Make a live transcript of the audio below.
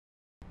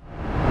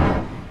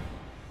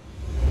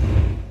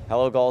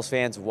Hello Gulls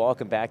fans,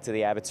 welcome back to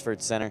the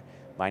Abbotsford Center.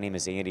 My name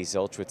is Andy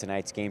Zilch with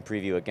tonight's game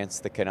preview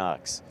against the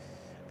Canucks.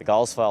 The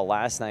Gulls fell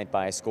last night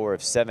by a score of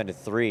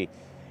 7-3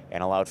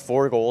 and allowed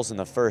 4 goals in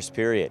the first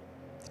period.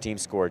 The team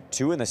scored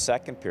 2 in the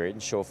second period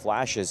and showed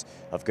flashes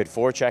of good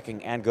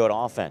forechecking and good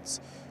offense.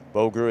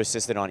 Groulx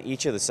assisted on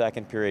each of the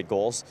second period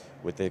goals,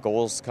 with the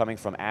goals coming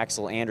from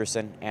Axel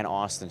Anderson and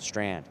Austin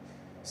Strand.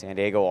 San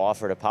Diego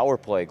offered a power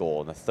play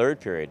goal in the third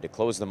period to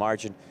close the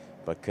margin,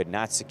 but could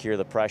not secure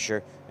the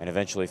pressure and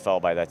eventually fell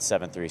by that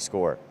 7-3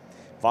 score.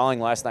 Following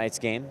last night's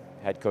game,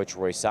 head coach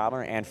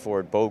Sommer and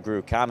forward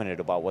Groulx commented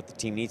about what the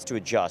team needs to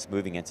adjust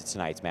moving into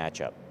tonight's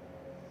matchup.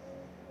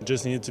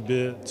 Just needed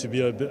to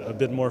be a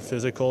bit more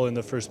physical in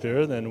the first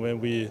period, and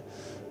when we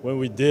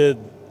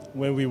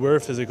were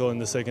physical in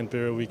the second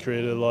period, we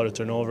created a lot of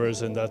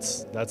turnovers, and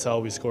that's how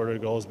we scored our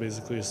goals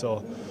basically.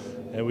 So,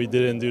 and we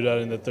didn't do that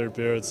in the third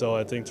period. So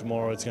I think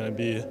tomorrow it's going to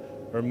be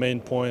our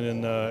main point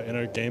in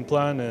our game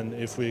plan, and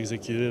if we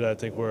execute it, I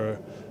think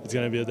it's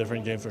going to be a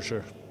different game for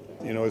sure.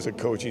 You know, as a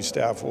coaching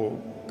staff, we'll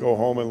go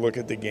home and look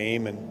at the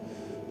game and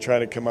try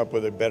to come up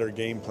with a better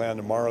game plan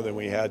tomorrow than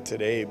we had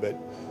today. But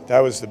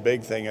that was the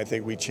big thing. I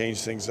think we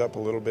changed things up a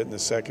little bit in the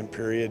second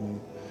period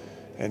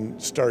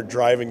and started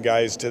driving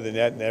guys to the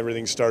net, and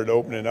everything started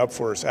opening up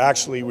for us.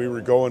 Actually, we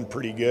were going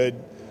pretty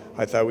good.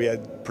 I thought we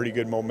had pretty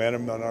good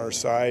momentum on our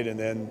side, and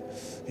then,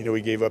 you know,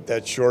 we gave up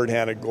that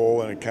shorthanded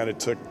goal, and it kind of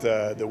took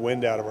the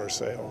wind out of our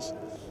sails.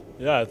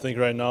 Yeah, I think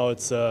right now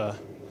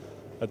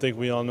I think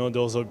we all know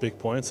those are big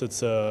points.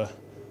 It's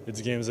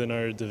games in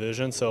our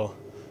division, so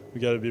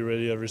we got to be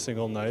ready every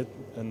single night.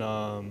 And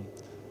I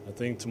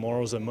think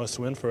tomorrow's a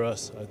must-win for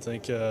us. I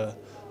think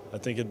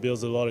it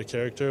builds a lot of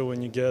character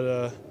when you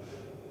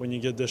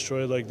get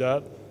destroyed like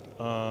that.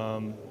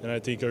 And I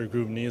think our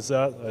group needs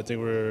that. I think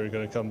we're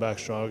going to come back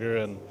stronger,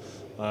 and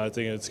I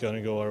think it's going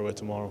to go our way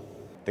tomorrow.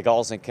 The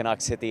Gulls and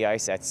Canucks hit the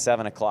ice at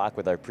 7 o'clock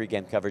with our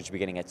pregame coverage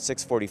beginning at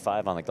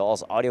 6:45 on the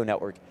Gulls Audio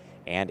Network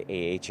and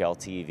AHL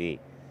TV.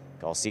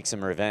 Gulls seek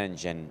some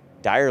revenge and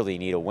direly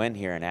need a win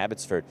here in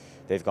Abbotsford.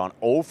 They've gone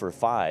 0 for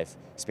 5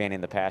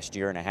 spanning the past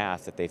year and a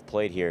half that they've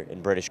played here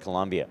in British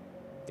Columbia.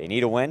 They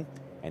need a win,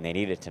 and they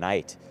need it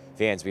tonight.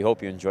 Fans, we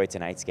hope you enjoyed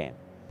tonight's game.